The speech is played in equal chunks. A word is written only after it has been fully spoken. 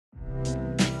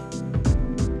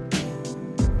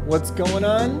What's going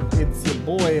on? It's your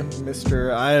boy,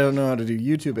 Mr. I don't know how to do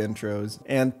YouTube intros.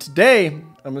 And today,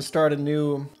 I'm gonna start a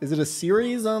new, is it a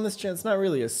series on this channel? It's not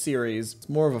really a series. It's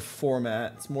more of a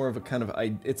format. It's more of a kind of,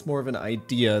 it's more of an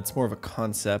idea. It's more of a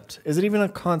concept. Is it even a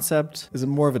concept? Is it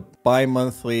more of a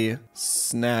bi-monthly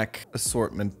snack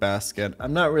assortment basket?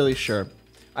 I'm not really sure.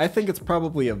 I think it's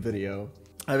probably a video.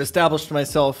 I've established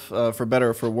myself, for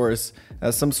better or for worse,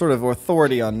 as some sort of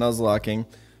authority on Nuzlocking.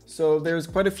 So there's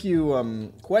quite a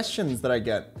few questions that I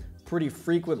get pretty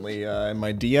frequently in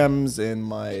my DMs, in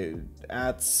my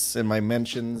ats, in my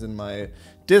mentions, in my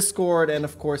Discord, and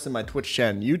of course in my Twitch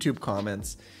chat and YouTube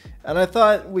comments. And I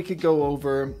thought we could go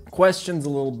over questions a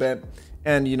little bit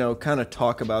and, you know, kind of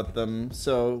talk about them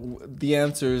so the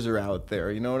answers are out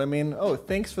there, you know what I mean? Oh,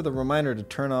 thanks for the reminder to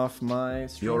turn off my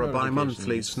stream You're a notifications.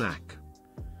 bi-monthly snack.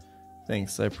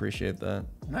 Thanks, I appreciate that.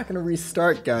 I'm not gonna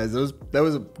restart, guys. That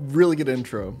was a really good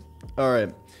intro. All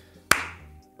right.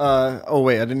 Oh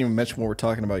wait, I didn't even mention what we're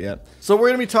talking about yet. So we're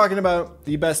gonna be talking about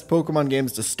the best Pokemon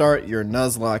games to start your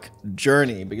Nuzlocke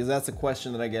journey, because that's a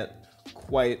question that I get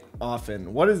quite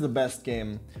often. What is the best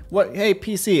game? Hey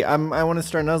PC, I want to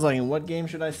start Nuzlocking. What game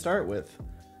should I start with?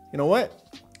 You know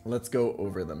what? Let's go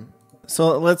over them.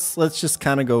 So let's just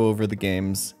kind of go over the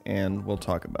games and we'll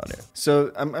talk about it.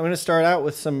 So I'm going to start out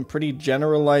with some pretty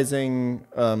generalizing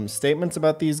statements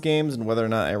about these games and whether or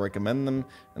not I recommend them.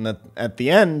 And that at the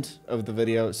end of the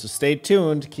video, so stay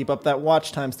tuned, keep up that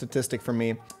watch time statistic for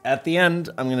me. At the end,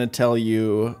 I'm going to tell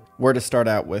you where to start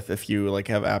out with if you like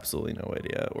have absolutely no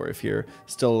idea, or if you're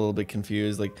still a little bit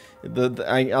confused. Like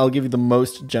I'll give you the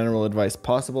most general advice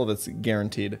possible that's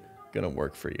guaranteed going to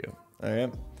work for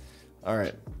you. All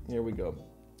right, here we go.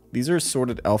 These are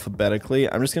sorted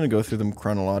alphabetically. I'm just going to go through them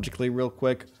chronologically real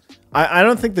quick. I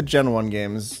don't think the Gen 1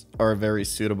 games are very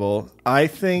suitable. I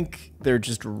think they're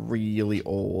just really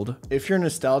old. If you're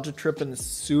nostalgia tripping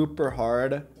super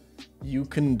hard, you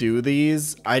can do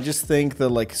these. I just think the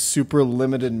like super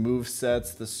limited move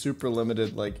sets, the super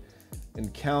limited like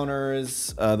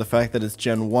encounters, the fact that it's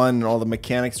Gen 1 and all the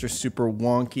mechanics are super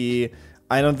wonky,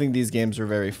 I don't think these games are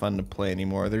very fun to play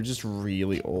anymore. They're just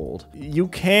really old. You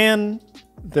can,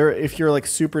 if you're like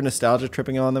super nostalgia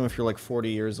tripping on them, if you're like 40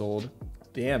 years old.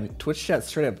 Damn, Twitch chat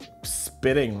straight up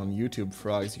spitting on YouTube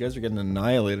frogs. You guys are getting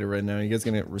annihilated right now. You guys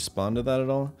gonna respond to that at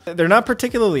all? They're not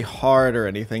particularly hard or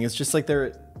anything. It's just like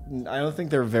I don't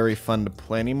think they're very fun to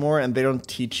play anymore, and they don't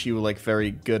teach you like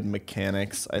very good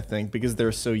mechanics, I think, because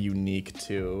they're so unique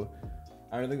too.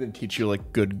 I don't think they teach you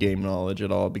like good game knowledge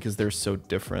at all because they're so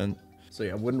different. So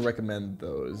yeah, I wouldn't recommend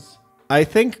those. I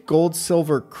think Gold,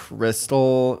 Silver,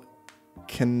 Crystal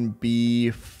can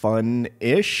be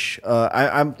fun-ish.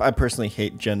 I personally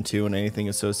hate Gen 2 and anything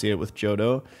associated with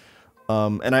Johto.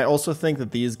 And I also think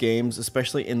that these games,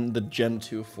 especially in the Gen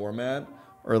 2 format,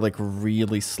 are like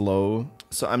really slow.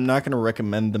 So I'm not going to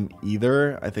recommend them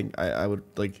either. I think I would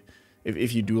like,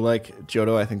 if you do like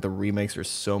Johto, I think the remakes are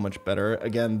so much better.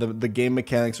 Again, the game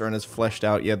mechanics aren't as fleshed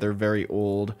out yet. They're very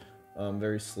old.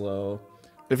 Very slow.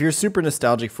 If you're super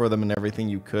nostalgic for them and everything,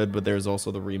 you could, but there's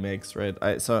also the remakes,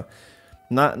 right? So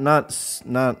not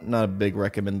a big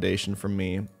recommendation from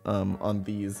me on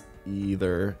these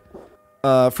either.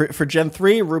 For Gen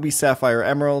 3, Ruby, Sapphire,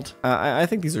 Emerald, I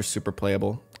think these are super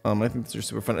playable. I think these are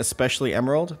super fun, especially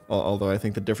Emerald, although I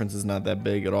think the difference is not that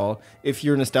big at all. If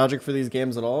you're nostalgic for these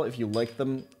games at all, if you like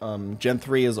them, Gen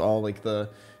 3 is all like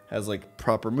has like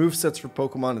proper move sets for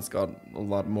Pokemon. It's got a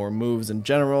lot more moves in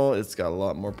general. It's got a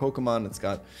lot more Pokemon. It's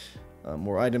got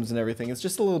more items and everything. It's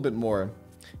just a little bit more,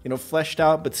 you know, fleshed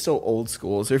out, but still old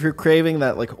school. So if you're craving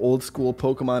that like old school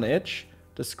Pokemon itch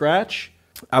to scratch,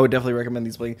 I would definitely recommend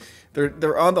these playing.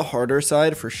 They're on the harder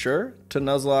side for sure to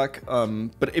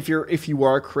Nuzlocke. But if you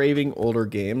are craving older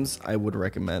games, I would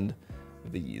recommend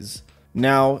these.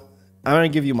 Now, I'm gonna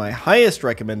give you my highest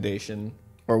recommendation,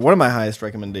 or one of my highest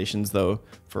recommendations though,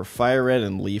 for Fire Red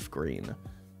and Leaf Green.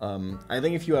 I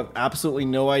think if you have absolutely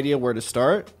no idea where to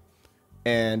start,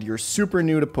 and you're super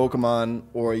new to Pokemon,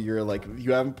 or you're like,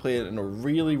 you haven't played it in a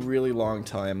really, really long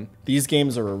time, these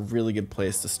games are a really good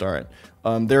place to start.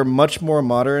 They're much more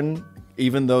modern,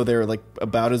 even though they're like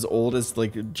about as old as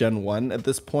like Gen 1 at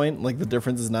this point. Like the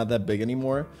difference is not that big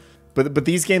anymore. But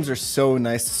these games are so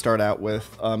nice to start out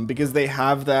with, because they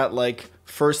have that like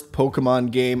first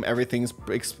Pokemon game. Everything's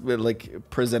like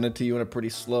presented to you in a pretty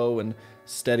slow and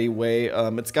steady way.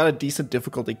 It's got a decent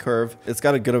difficulty curve. It's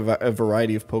got a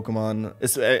variety of Pokemon.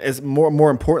 It's more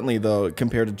importantly though,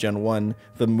 compared to Gen 1,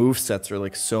 the movesets are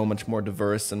like so much more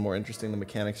diverse and more interesting. The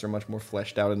mechanics are much more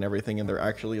fleshed out and everything, and they're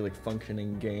actually like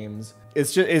functioning games.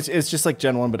 It's just like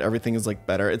Gen 1, but everything is like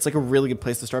better. It's like a really good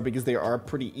place to start because they are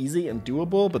pretty easy and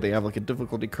doable, but they have like a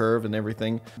difficulty curve and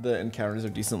everything. The encounters are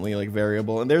decently like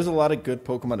variable, and there's a lot of good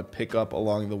Pokemon to pick up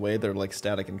along the way. They're like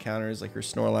static encounters, like your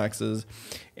Snorlaxes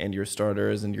and your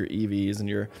starters and your Eevees and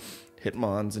your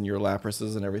Hitmons and your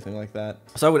Laprases and everything like that.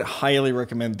 So I would highly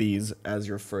recommend these as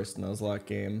your first Nuzlocke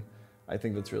game. I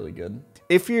think that's really good.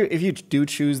 If you do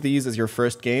choose these as your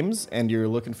first games and you're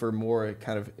looking for more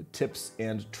kind of tips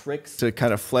and tricks to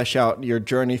kind of flesh out your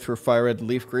journey through Fire Red and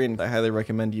Leaf Green, I highly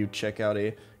recommend you check out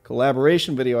a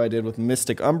collaboration video I did with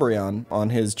Mystic Umbreon on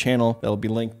his channel. That'll be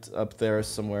linked up there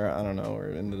somewhere, I don't know, or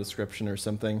in the description or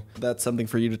something. That's something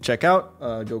for you to check out.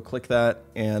 Go click that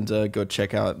and go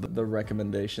check out the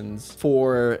recommendations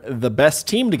for the best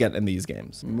team to get in these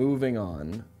games. Moving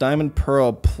on. Diamond,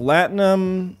 Pearl,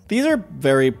 Platinum. These are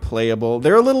very playable.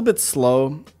 They're a little bit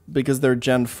slow because they're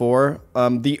Gen 4.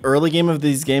 The early game of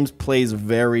these games plays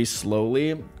very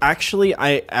slowly. Actually,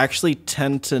 I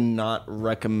tend to not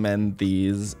recommend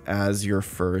these as your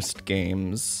first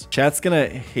games. Chat's gonna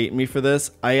hate me for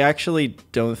this. I actually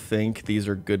don't think these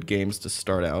are good games to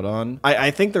start out on.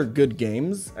 I think they're good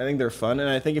games. I think they're fun, and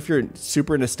I think if you're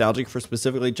super nostalgic for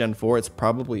specifically Gen 4, it's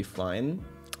probably fine.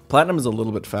 Platinum is a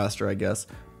little bit faster, I guess,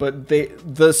 but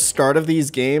the start of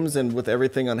these games and with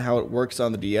everything on how it works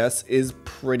on the DS is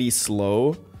pretty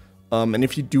slow. And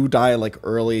if you do die like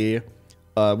early,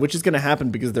 which is going to happen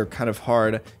because they're kind of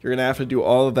hard, you're going to have to do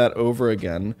all of that over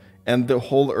again. And the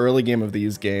whole early game of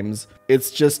these games,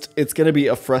 it's going to be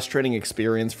a frustrating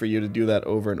experience for you to do that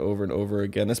over and over and over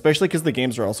again, especially because the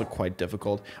games are also quite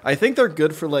difficult. I think they're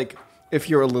good for like, if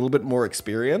you're a little bit more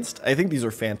experienced. I think these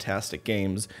are fantastic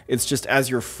games. It's just as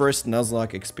your first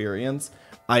Nuzlocke experience,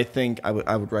 I think I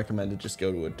would recommend to just go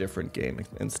to a different game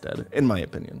instead, in my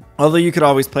opinion. Although you could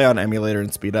always play on emulator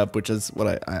and speed up, which is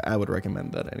what I would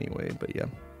recommend that anyway, but yeah.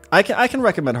 I can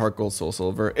recommend Heart Gold, Soul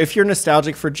Silver. If you're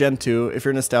nostalgic for Gen 2, if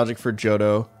you're nostalgic for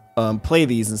Johto, play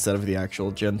these instead of the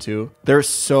actual Gen 2. They're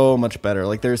so much better.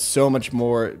 Like, there's so much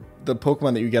more. The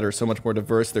Pokemon that you get are so much more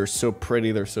diverse. They're so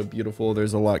pretty. They're so beautiful.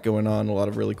 There's a lot going on, a lot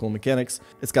of really cool mechanics.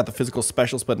 It's got the physical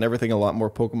special split and everything. A lot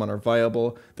more Pokemon are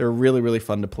viable. They're really, really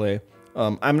fun to play.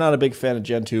 I'm not a big fan of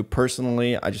Gen 2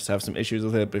 personally. I just have some issues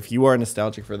with it. But if you are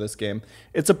nostalgic for this game,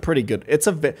 it's a pretty good.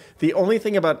 The only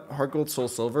thing about Heart Gold, Soul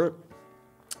Silver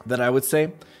that I would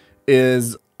say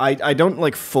is I don't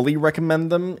like fully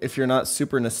recommend them if you're not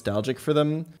super nostalgic for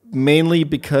them, mainly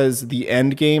because the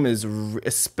end game is,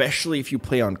 especially if you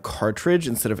play on cartridge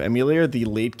instead of emulator, the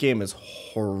late game is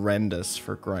horrendous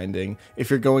for grinding.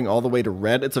 If you're going all the way to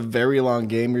red, it's a very long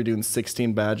game. You're doing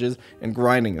 16 badges and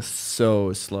grinding is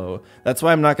so slow. That's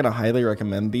why I'm not going to highly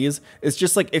recommend these. It's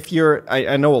just like if you're,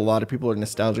 I know a lot of people are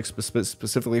nostalgic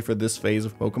specifically for this phase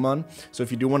of Pokemon. So if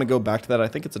you do want to go back to that, I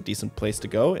think it's a decent place to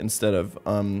go instead of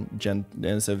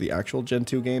instead of the actual Gen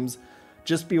 2 games.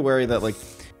 Just be wary that like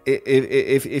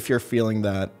if you're feeling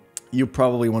that, you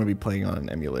probably want to be playing on an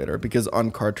emulator, because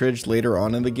on cartridge later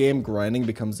on in the game, grinding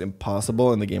becomes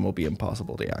impossible and the game will be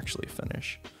impossible to actually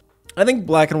finish. I think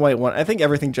Black and White 1, I think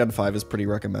everything Gen 5 is pretty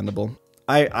recommendable.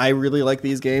 I really like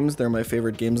these games. They're my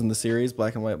favorite games in the series,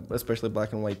 Black and White, especially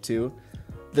Black and White 2.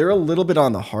 They're a little bit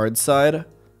on the hard side,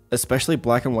 especially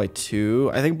Black and White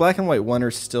 2. I think Black and White 1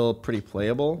 are still pretty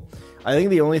playable. I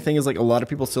think the only thing is like a lot of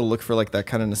people still look for like that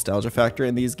kind of nostalgia factor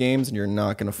in these games, and you're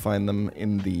not going to find them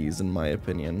in these, in my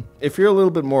opinion. If you're a little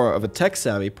bit more of a tech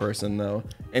savvy person though,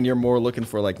 and you're more looking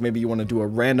for like, maybe you want to do a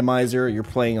randomizer, you're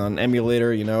playing on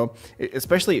emulator, you know,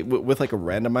 especially with like a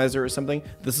randomizer or something,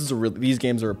 these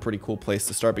games are a pretty cool place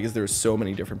to start because there's so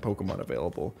many different Pokemon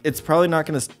available. It's probably not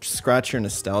going to scratch your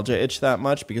nostalgia itch that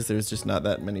much because there's just not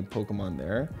that many Pokemon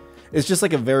there. It's just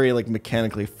like a very like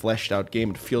mechanically fleshed out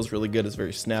game. It feels really good. It's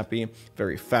very snappy,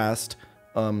 very fast.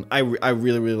 I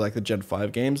really, really like the Gen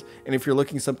 5 games. And if you're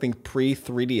looking something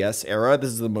pre-3DS era, this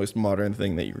is the most modern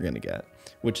thing that you're going to get,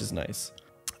 which is nice.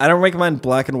 I don't recommend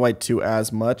Black and White 2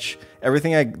 as much.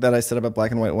 Everything that I said about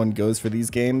Black and White 1 goes for these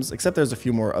games, except there's a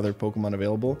few more other Pokemon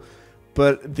available.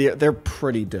 But they're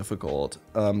pretty difficult.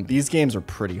 These games are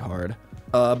pretty hard.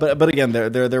 But again,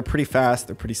 they're pretty fast,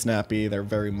 they're pretty snappy, they're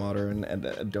very modern,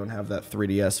 and don't have that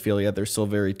 3DS feel yet. They're still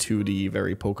very 2D,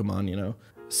 very Pokemon, you know.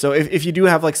 So if you do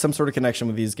have like some sort of connection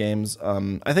with these games,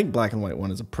 I think Black and White 1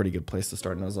 is a pretty good place to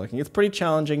start Nuzlocking. It's pretty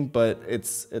challenging, but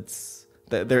it's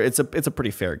it's a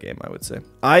pretty fair game, I would say.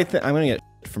 I'm gonna get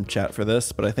from chat for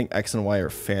this, but I think X and Y are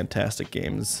fantastic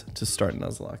games to start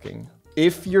Nuzlocking.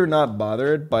 If you're not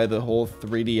bothered by the whole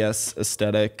 3DS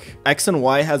aesthetic, X and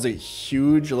Y has a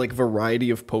huge like variety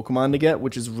of Pokemon to get,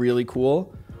 which is really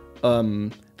cool.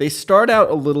 They start out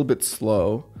a little bit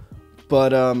slow,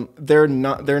 but they're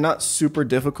not super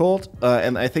difficult,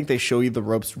 and I think they show you the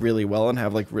ropes really well and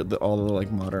have like all the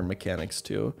like modern mechanics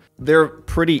too. They're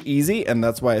pretty easy, and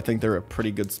that's why I think they're a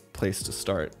pretty good place to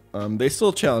start. They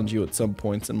still challenge you at some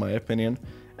points, in my opinion,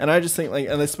 and I just think like,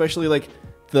 and especially like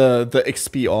the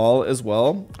XP all as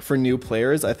well for new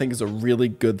players, I think is a really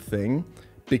good thing,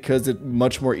 because it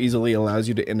much more easily allows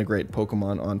you to integrate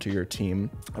Pokemon onto your team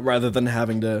rather than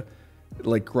having to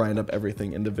like grind up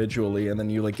everything individually, and then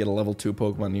you like get a level 2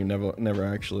 Pokemon and you never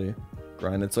actually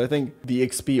grind it. So I think the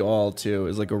XP all too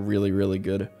is like a really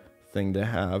good thing to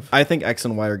have. I think X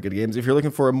and Y are good games. If you're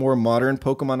looking for a more modern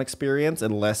Pokemon experience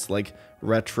and less like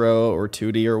retro or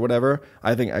 2D or whatever,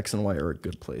 I think X and Y are a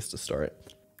good place to start.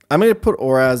 I'm gonna put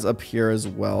Oraz up here as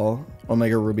well.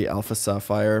 Omega Ruby Alpha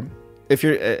Sapphire. If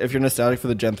you're nostalgic for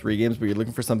the Gen 3 games, but you're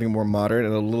looking for something more modern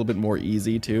and a little bit more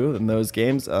easy too in those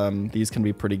games, these can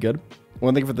be pretty good.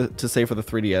 One thing to say for the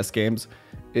 3DS games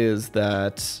is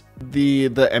that the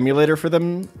emulator for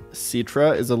them,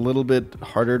 Citra, is a little bit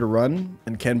harder to run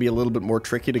and can be a little bit more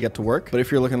tricky to get to work. But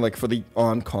if you're looking like for the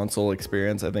on-console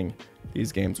experience, I think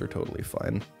these games are totally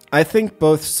fine. I think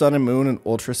both Sun and Moon and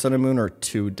Ultra Sun and Moon are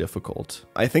too difficult.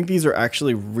 I think these are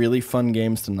actually really fun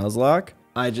games to Nuzlocke.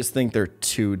 I just think they're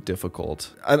too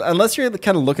difficult. Unless you're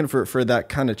kind of looking for that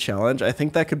kind of challenge, I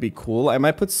think that could be cool. I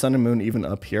might put Sun and Moon even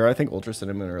up here. I think Ultra Sun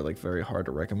and Moon are like very hard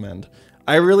to recommend.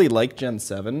 I really like Gen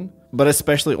 7, but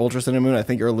especially Ultra Sun and Moon, I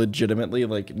think are legitimately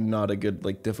like not a good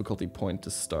like difficulty point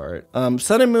to start.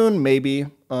 Sun and Moon, maybe.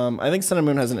 I think Sun and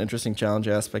Moon has an interesting challenge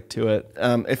aspect to it.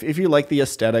 If you like the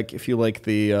aesthetic, if you like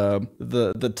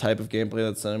the type of gameplay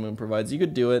that Sun and Moon provides, you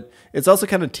could do it. It's also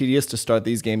kind of tedious to start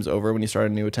these games over when you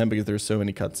start a new attempt because there's so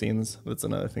many cutscenes. That's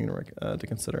another thing to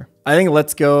consider. I think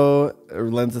Let's Go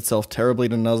lends itself terribly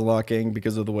to Nuzlocking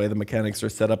because of the way the mechanics are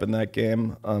set up in that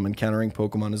game. Encountering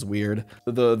Pokemon is weird.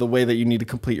 The way that you need to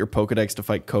complete your Pokedex to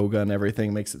fight Koga and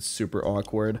everything makes it super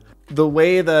awkward. The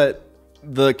way that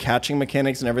the catching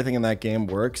mechanics and everything in that game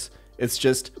works, it's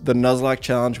just the Nuzlocke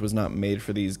challenge was not made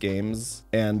for these games,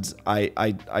 and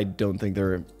I don't think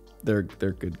they're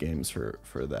good games for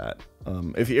that.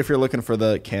 If you're looking for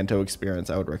the Kanto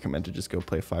experience, I would recommend to just go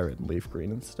play Fire Red and Leaf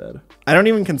Green instead. I don't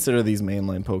even consider these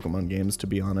mainline Pokemon games, to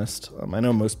be honest. I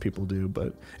know most people do,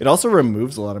 but it also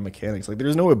removes a lot of mechanics. Like,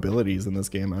 there's no abilities in this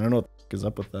game. I don't know what the f is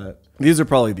up with that. These are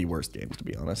probably the worst games, to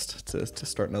be honest, to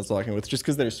start Nuzlocking with, just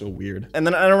because they're so weird. And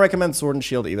then I don't recommend Sword and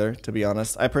Shield either, to be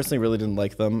honest. I personally really didn't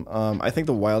like them. I think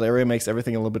the wild area makes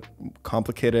everything a little bit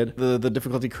complicated. The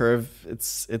difficulty curve,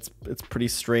 it's pretty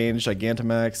strange.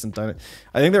 Gigantamax and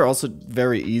I think they're also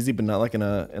very easy, but not like in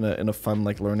a fun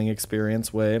like learning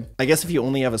experience way. I guess if you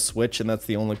only have a Switch and that's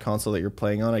the only console that you're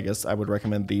playing on, I guess I would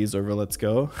recommend these over Let's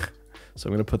Go. So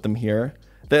I'm gonna put them here.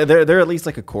 They're at least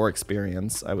like a core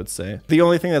experience, I would say. The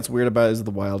only thing that's weird about it is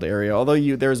the wild area, although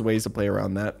there's ways to play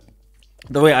around that.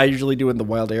 The way I usually do in the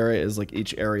wild area is like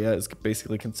each area is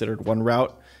basically considered one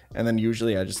route, and then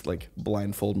usually I just like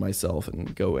blindfold myself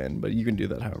and go in, but you can do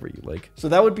that however you like. So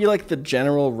that would be like the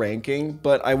general ranking,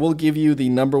 but I will give you the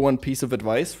 #1 piece of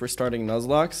advice for starting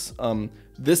Nuzlocks.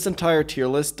 This entire tier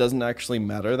list doesn't actually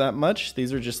matter that much.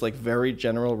 These are just like very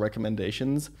general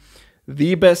recommendations.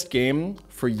 The best game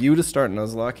for you to start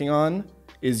Nuzlocking on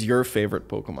is your favorite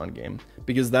Pokemon game,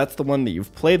 because that's the one that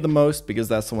you've played the most, because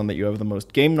that's the one that you have the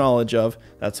most game knowledge of,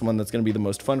 that's the one that's going to be the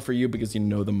most fun for you because you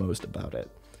know the most about it.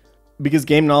 Because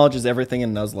game knowledge is everything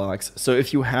in Nuzlocke, so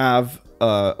if you have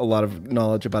a lot of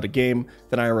knowledge about a game,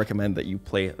 then I recommend that you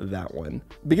play that one,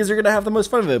 because you're going to have the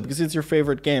most fun of it, because it's your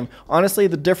favorite game. Honestly,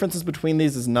 the differences between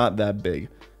these is not that big.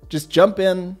 Just jump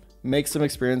in, make some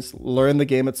experience, learn the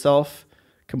game itself,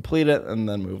 complete it, and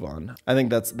then move on. I think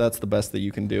that's the best that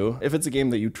you can do. If it's a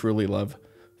game that you truly love,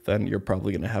 then you're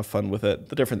probably going to have fun with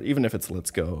it. Even if it's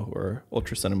Let's Go or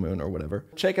Ultra Sun and Moon or whatever.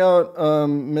 Check out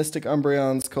Mystic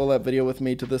Umbreon's collab video with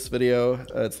me to this video.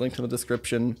 It's linked in the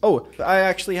description. Oh, I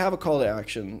actually have a call to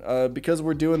action. Because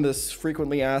we're doing this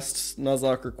frequently asked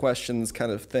Nuzlocker questions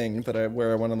kind of thing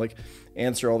where I want to like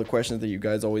answer all the questions that you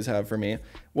guys always have for me.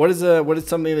 What is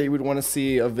something that you would want to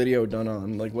see a video done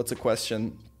on? Like, what's a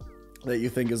question that you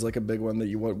think is like a big one that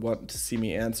you would want to see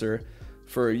me answer?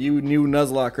 For you new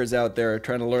Nuzlockers out there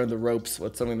trying to learn the ropes,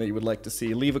 what's something that you would like to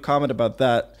see? Leave a comment about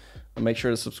that, and make sure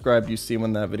to subscribe. You see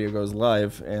when that video goes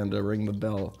live, and ring the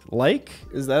bell. Like,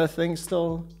 is that a thing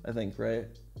still? I think, right?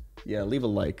 Yeah, leave a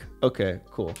like. Okay,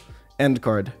 cool. End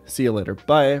card. See you later.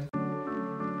 Bye.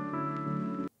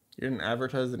 You didn't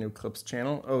advertise the new clips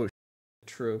channel? Oh,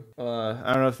 true.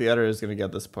 I don't know if the editor is gonna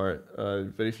get this part,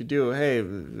 but if you do, hey,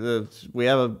 we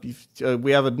have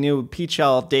a new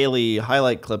PChal daily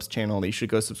highlight clips channel that you should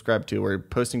go subscribe to. We're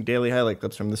posting daily highlight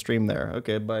clips from the stream there.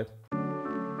 Okay, bye.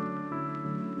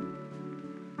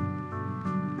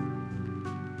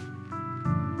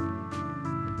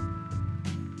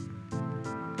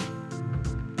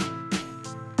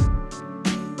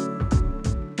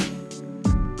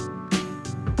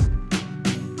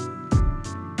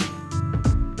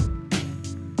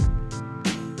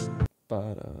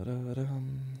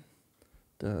 Ba-da-da-dum,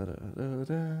 da-da.